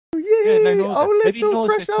Yeah, no Yay! nausea. Oh, let's Maybe all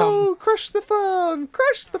nausea crush! Oh, comes. crush the farm!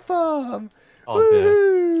 Crush the farm! Oh dear.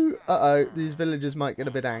 Woohoo! Uh-oh, these villagers might get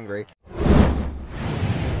a bit angry.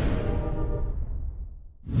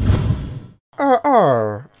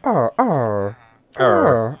 Err. Err.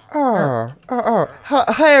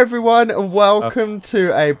 Hi everyone, and Uh, welcome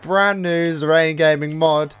to a brand new Zerain Gaming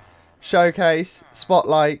mod showcase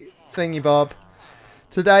spotlight thingy bob.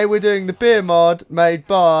 Today we're doing the beer mod made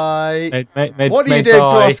by. What are you made doing to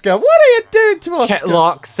by Oscar? What are you doing to Oscar?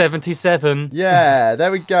 Ketlock77. Yeah,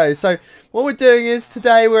 there we go. So what we're doing is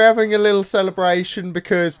today we're having a little celebration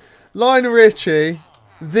because Lionel Richie,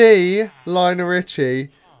 the Lionel Richie,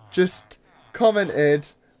 just commented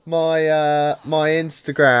my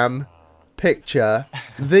Instagram picture.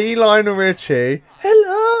 The Lionel Richie.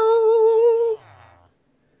 Hello,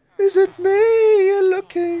 is it me you're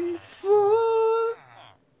looking for?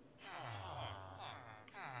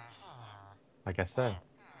 I guess so.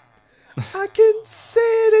 I can see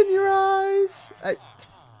it in your eyes.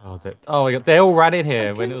 Oh my god, they all ran in I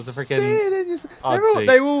here when it can was a see freaking. it in your... Oh,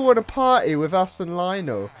 They jeez. all want to party with us and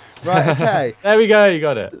Lionel. Right, okay. There we go, you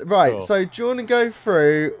got it. Right, Cool. so do you want to go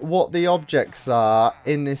through what the objects are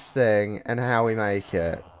in this thing and how we make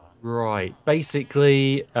it? Right,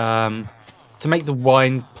 basically, to make the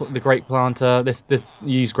the grape planter, this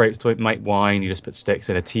you use grapes to make wine. You just put sticks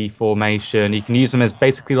in a T formation. You can use them as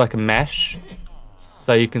basically like a mesh,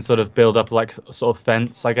 so you can sort of build up like a sort of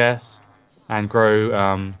fence, I guess, and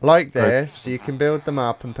grow. Like Grow. this, you can build them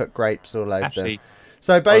up and put grapes all over them. Actually,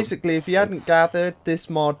 So oh, basically, if you hadn't gathered,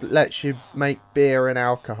 this mod lets you make beer and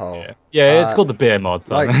alcohol. yeah, it's called the beer mod.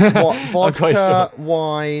 Like Simon. what? I'm quite sure. Vodka,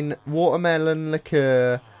 wine, watermelon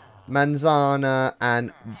liqueur, manzana,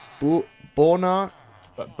 and Bonart.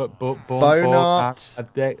 But born for Bonart.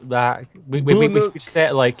 that we Bonut. should say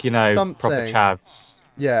it like proper Something. chavs.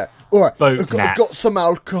 Yeah. Alright, I got Bognat. some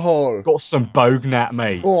alcohol. Got some bognat,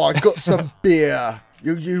 mate. Oh, I got some beer.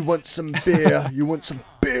 You want some beer? You want some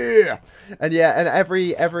beer? And yeah, and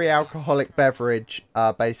every alcoholic beverage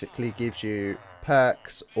basically gives you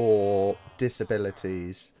perks or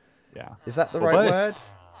disabilities. Yeah. Is that the Or right both.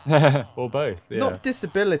 word? Or both. Yeah. Not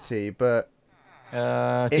disability, but it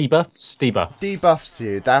Debuffs. Debuffs. debuffs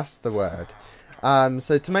you. That's the word.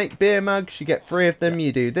 So to make beer mugs, you get 3 of them.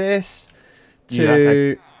 You do this.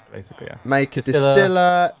 To Basically, yeah. make a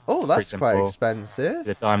distiller. Oh, that's quite simple. expensive.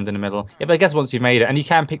 The diamond in the middle. Yeah, but I guess once you've made it, and you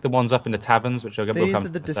can pick the ones up in the taverns, which we'll These come are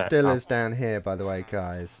the to in a sec. distillers down here, by the way,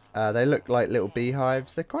 guys. They look like little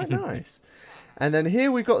beehives. They're quite nice. And then here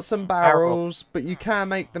we've got some barrels, but you can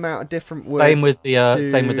make them out of different wood. Same with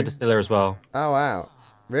the distiller as well. Oh wow,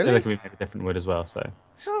 really? Distiller can be made of different wood as well. So,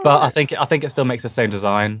 Oh, but right. I think it still makes the same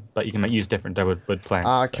design, but you can use different wood planks.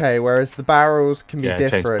 Okay, whereas the barrels can be Yeah,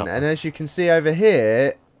 change different, colour. and as you can see over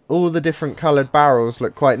here, all the different coloured barrels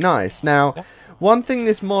look quite nice. Now, Yeah. one thing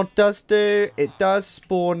this mod does do, it does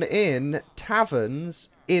spawn in taverns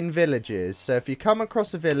in villages. So if you come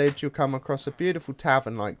across a village, you'll come across a beautiful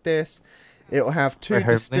tavern like this. It'll have 2 Very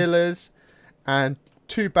homely. distillers and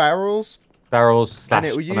 2 barrels. Barrels And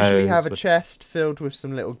it will usually have a with- chest filled with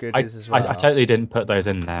some little goodies as well. I totally didn't put those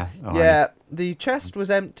in there. Oh, Yeah, the chest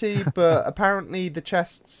was empty, but apparently the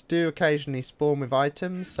chests do occasionally spawn with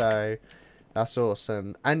items, so that's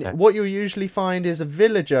awesome. And Yeah. what you'll usually find is a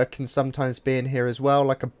villager can sometimes be in here as well,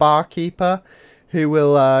 like a barkeeper who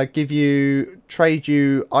will trade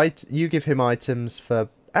you, you give him items for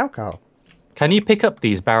alcohol. Can you pick up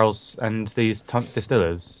these barrels and these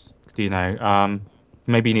distillers? Do you know?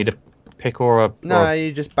 Maybe you need a pick or a. No, or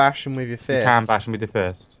you just bash them with your fist. you can bash them with your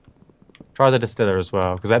fist. Try the distiller as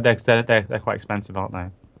well, because they're quite expensive, aren't they?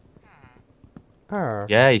 Oh.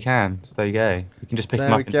 Yeah, you can. So there you go. You can just pick There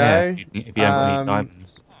them up we in go. here if you haven't got any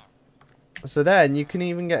diamonds. So then you can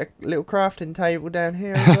even get a little crafting table down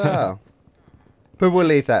here as well. But we'll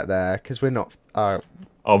leave that there because we're not.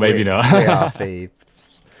 Oh, maybe not. We are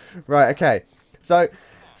thieves. Right. Okay. So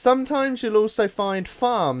sometimes you'll also find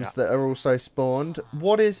farms that are also spawned.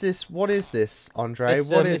 What is this? What is this, Andre?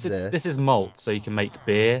 What is this? This is malt, so you can make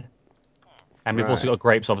beer. And we've also Right. got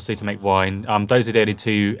grapes, obviously, to make wine. Those are the only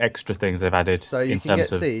 2 extra things they've added. So you in can get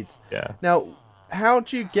terms of, seeds. Yeah. Now, how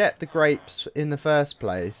do you get the grapes in the first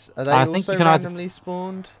place? Are they I think also you can randomly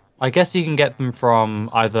spawned? I guess you can get them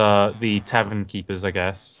from either the tavern keepers, I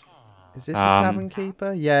guess. Is this a tavern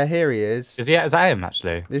keeper? Yeah, here he is. Is that him,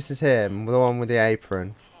 actually? This is him, the one with the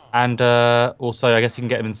apron. And also, I guess you can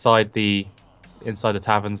get them inside the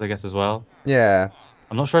taverns, I guess, as well. Yeah.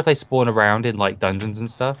 I'm not sure if they spawn around in, like, dungeons and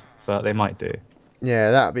stuff, but they might do.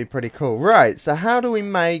 Yeah, that would be pretty cool. Right, so how do we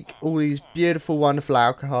make all these beautiful, wonderful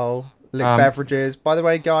alcoholic beverages? By the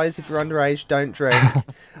way, guys, if you're underage, don't drink.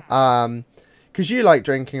 Because you like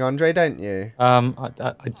drinking, Andre, don't you?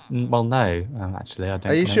 Well, no, actually, I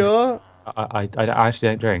don't. Are you sure? I actually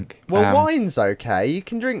don't drink. Well, wine's okay. You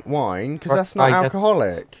can drink wine because that's not I guess,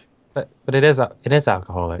 alcoholic. but it is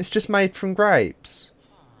alcoholic. It's just made from grapes.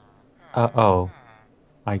 Oh,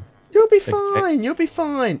 I You'll be okay. fine. You'll be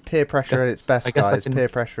fine. Peer pressure at its best, guys. Peer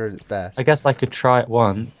pressure at its best. I guess I could try it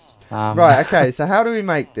once. Right. Okay. So how do we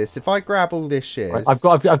make this? If I grab all this shit, Right, I've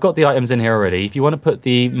got the items in here already. If you want to put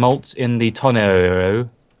the malt in the tonneau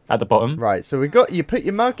at the bottom. Right. So we got you put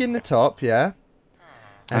your mug in the top, yeah,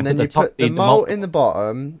 and then you put the malt in the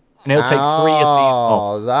bottom. And it'll take 3 of these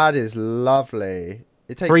malts. Oh, that is lovely.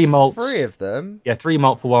 It takes 3 malts. 3 of them. Yeah, 3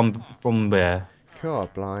 malt for one from beer.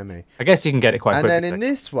 God blimey. I guess you can get it quite quickly. And then in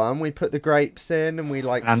this one, we put the grapes in and we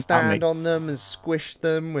stand on them and squish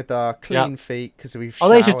them with our clean feet because we've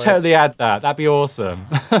showered. Oh, they should totally add that. That'd be awesome.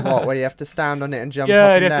 What, where you have to stand on it and jump up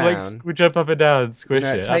yeah, and you down? have to jump up and down and squish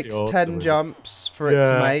it. It takes 10 jumps for it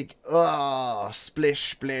to make. Oh,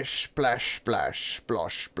 splish, splish, splash, splash,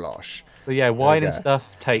 splosh, splosh. So yeah, wine and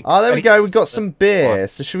stuff takes... Oh, there we go. We've got some beer.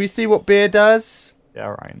 So should we see what beer does? Yeah,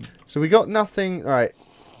 right. So we got nothing. Right.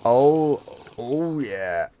 Oh,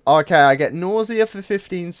 yeah. Okay, I get nausea for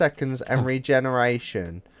 15 seconds and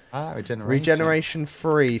regeneration. Regeneration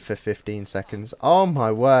free for 15 seconds. Oh,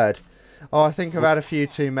 my word. Oh, I think I've had a few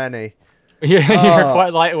too many. Yeah, you're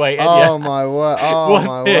quite lightweight. Oh, my word. Oh,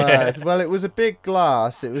 my word. Well, it was a big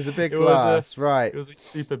glass. It was a big glass. Right. It was a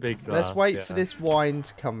super big glass. Let's wait for this wine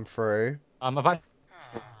to come through. Oh,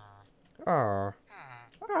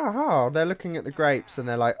 they're looking at the grapes and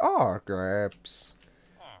they're like, oh, grapes.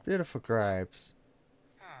 Beautiful grapes.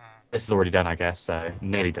 This is already done, I guess, so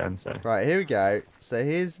nearly done, so. Right, here we go. So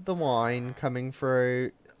here's the wine coming through.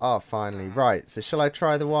 Oh, finally. Right, so shall I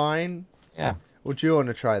try the wine? Yeah. Or do you want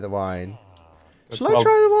to try the wine? Shall I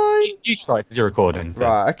try the wine? You try it because you're recording. So.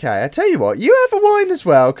 Right, okay. I tell you what, you have a wine as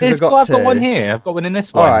well, because I've got two. I've got one here. I've got one in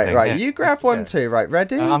this one. Alright, right. You grab one too. Right,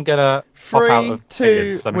 ready? I'm going to 3,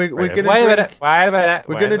 2, we're going to drink.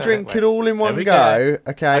 We're going to drink it all in one go.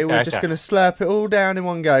 Okay, we're just going to slurp it all down in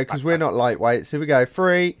one go, because we're not lightweights. Here we go.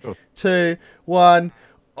 3, 2, 1.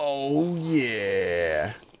 Oh,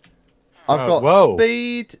 yeah. I've got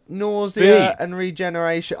speed, nausea, and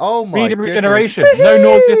regeneration. Oh my goodness. Regeneration. No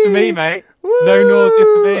nausea for me, mate. Woo! No nausea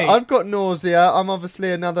for me. I've got nausea. I'm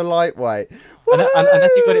obviously another lightweight.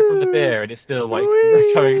 Unless you got it from the beer and it's still like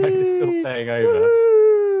going, it's still staying over.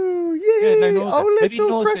 Yeah, no nausea. Oh, let's Maybe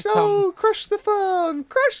all crush. Oh, crush the farm.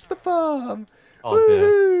 Crush the farm. Oh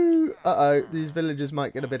dear. Uh-oh, these villagers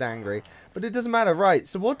might get a bit angry, but it doesn't matter. Right.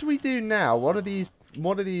 So what do we do now? What are these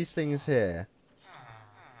things here?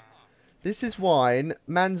 This is wine.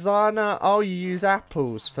 Manzana. Oh, you use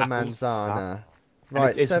apples for manzana.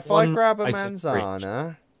 Right, so if I grab a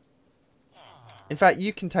manzana... In fact,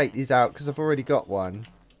 you can take these out because I've already got one.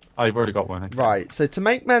 Oh, you've already got one. Okay. Right, so to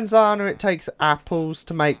make manzana, it takes apples.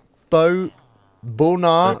 To make bonat.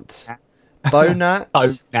 Bonat.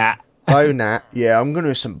 Yeah, I'm going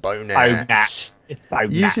to do some bonat.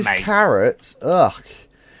 Uses carrots. Ugh.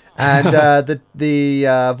 And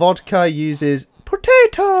the vodka uses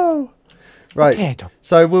potato. Right,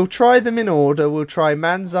 so we'll try them in order. We'll try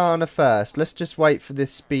manzana first. Let's just wait for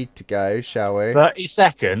this speed to go, shall we? 30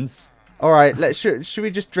 seconds. All right, should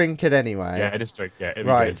we just drink it anyway? Yeah, just drink it.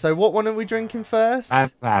 Right, so what one are we drinking first?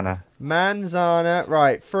 Manzana. Manzana.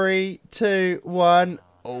 Right, 3, 2, 1.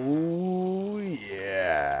 Oh,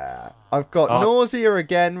 yeah. I've got nausea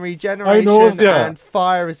again, regeneration, and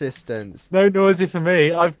fire resistance. No nausea for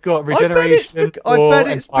me. I've got regeneration. I bet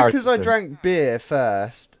it's because I drank beer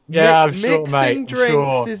first. Yeah, I'm sure, mixing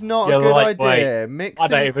drinks is not a good idea. I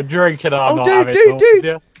don't even drink it. I'm not having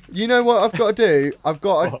dude. You know what I've got to do? I've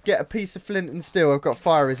got to get a piece of flint and steel. I've got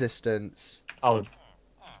fire resistance. Oh,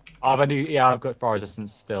 I've got fire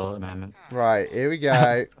resistance still at the moment. Right, here we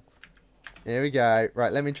go. Here we go.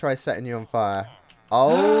 Right, let me try setting you on fire.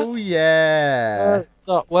 Oh, yeah. It's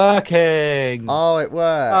not working. Oh, it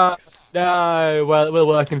works. No. Well, it will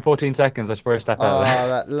work in 14 seconds. I should probably step out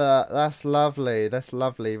there. Oh, that's lovely. That's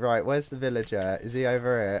lovely. Right, where's the villager? Is he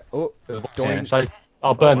over here? Oh, so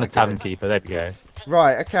I'll burn the tavern keeper. There we go.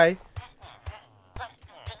 Right, okay.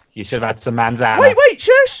 You should have had some manzana. Wait,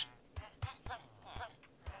 shush!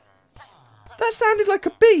 That sounded like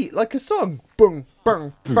a beat, like a song. Boom,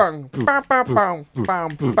 boom, boom, bam, bam, bam,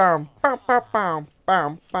 bam, bam, bam, bam,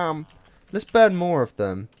 bam, bam. Let's burn more of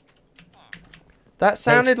them. That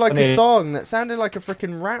sounded like a song. That sounded like a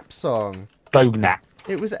freaking rap song. Bonat.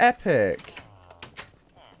 It was epic.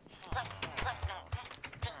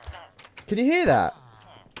 Can you hear that?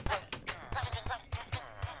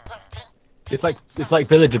 It's like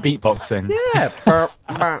villager beatboxing. Yeah.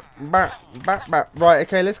 Right,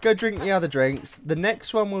 okay, let's go drink the other drinks. The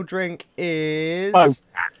next one we'll drink is Oh,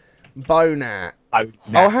 Bonat. oh, Oh,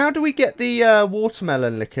 nah. how do we get the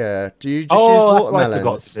watermelon liqueur? Do you just use Oh, that's what I forgot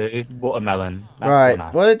watermelons? to do. Watermelon. That's Right.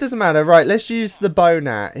 nice. Well, it doesn't matter. Right, let's use the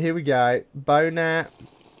Bonat. Here we go. Bonat.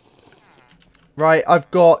 Right, I've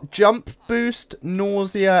got jump boost,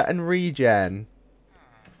 nausea, and regen.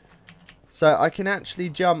 So I can actually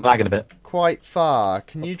jump Lagging a bit. quite far.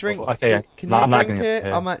 Can you drink? Okay, yeah. Can No, you I'm drink lagging it? a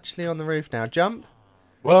bit. I'm actually on the roof now. Jump.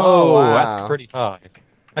 Whoa, Oh, wow. that's pretty far.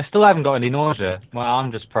 I still haven't got any nausea. Well,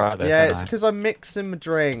 I'm just proud of this. Yeah, aren't it's I? because I'm mixing my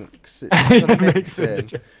drinks. It's 'cause I'm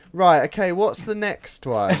mixing. Right. Okay. What's the next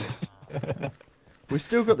one? We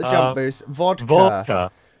still got the jump boost. Vodka.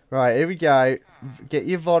 Vodka. Right, here we go. Get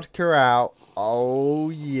your vodka out. Oh,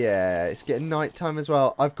 yeah. It's getting nighttime as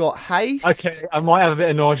well. I've got haste Okay, I might have a bit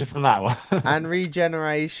of nausea from that one. and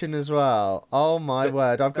regeneration as well. Oh, my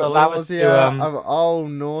word. I've got allow us to, nausea. Oh,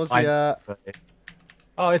 nausea.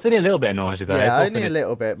 Oh, it's only a little bit of nausea though. Yeah, It's only a often-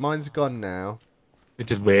 little bit. Mine's gone now.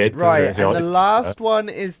 Which is weird. 'cause Right, it's and the odd. last one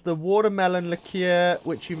is the watermelon liqueur,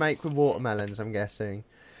 which you make with watermelons, I'm guessing.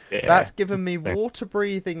 Yeah. That's given me water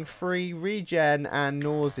breathing, free regen, and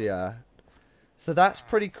nausea. So that's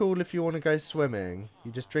pretty cool if you want to go swimming.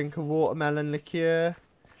 You just drink a watermelon liqueur.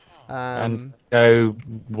 And go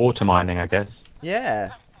water mining, I guess. Yeah.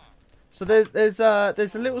 So there's a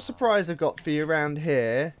little surprise I've got for you around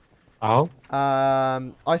here. Oh?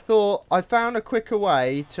 I thought I found a quicker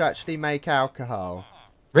way to actually make alcohol.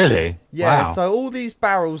 Really? Yeah. Wow. So all these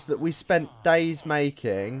barrels that we spent days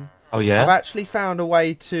making, Oh yeah? I've actually found a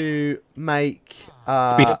way to make.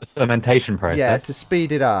 Speed up the fermentation process. Yeah, to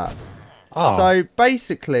speed it up. Oh. So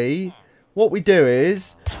basically, what we do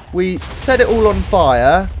is we set it all on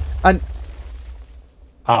fire, and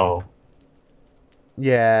Oh.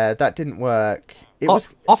 yeah, that didn't work. It was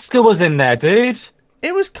Oscar was in there, dude.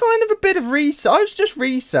 kind of a bit of research. I was just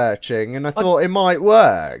researching, and I thought it might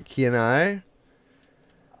work. You know.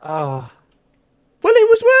 Oh. Well, it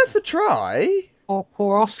was worth a try. Oh,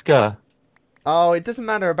 poor Oscar. Oh, it doesn't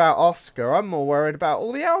matter about Oscar. I'm more worried about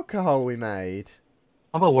all the alcohol we made.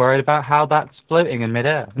 I'm more worried about how that's floating in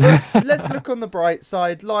midair. But let's look on the bright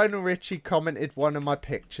side. Lionel Richie commented one of my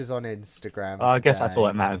pictures on Instagram. Oh, I guess that's today. all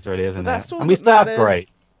that matters, really, isn't So that's it? all And we that still have matters. great.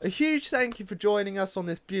 A huge thank you for joining us on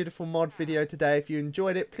this beautiful mod video today. If you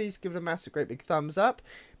enjoyed it, please give it a massive great big thumbs up.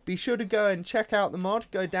 Be sure to go and check out the mod.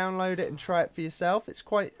 Go download it and try it for yourself. It's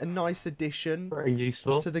quite a nice addition Very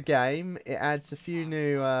useful. to the game. It adds a few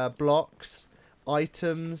new blocks,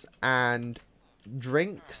 items, and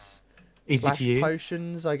drinks. Easy Slash to use.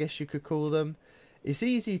 potions, I guess you could call them. It's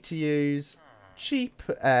easy to use, cheap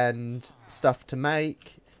and stuff to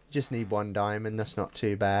make. Just need one diamond, that's not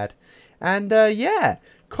too bad. And yeah,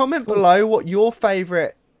 comment below what your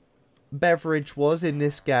favourite beverage was in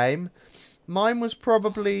this game. Mine was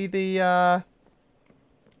probably the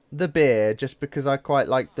beer, just because I quite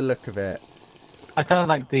liked the look of it. I kind of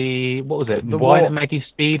like the, what was it? The Wine wa- that make you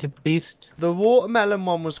speed beast? The watermelon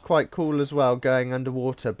one was quite cool as well, going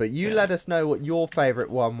underwater. But you let us know what your favourite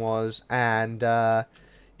one was. And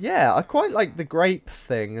yeah, I quite like the grape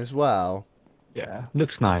thing as well. Yeah,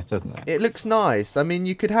 looks nice, doesn't it? It looks nice. I mean,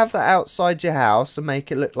 you could have that outside your house and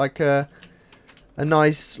make it look like a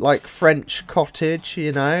nice, like, French cottage,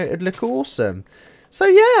 you know. It'd look awesome. So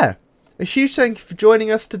yeah, a huge thank you for joining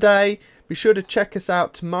us today. Be sure to check us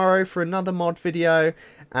out tomorrow for another mod video.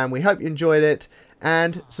 And we hope you enjoyed it.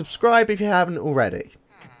 And subscribe if you haven't already.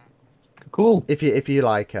 Cool. If you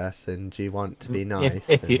like us and you want to be nice.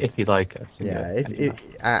 If you like us. Yeah,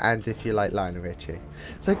 and if you like Lionel Richie.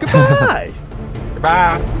 So goodbye.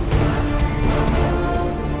 Goodbye.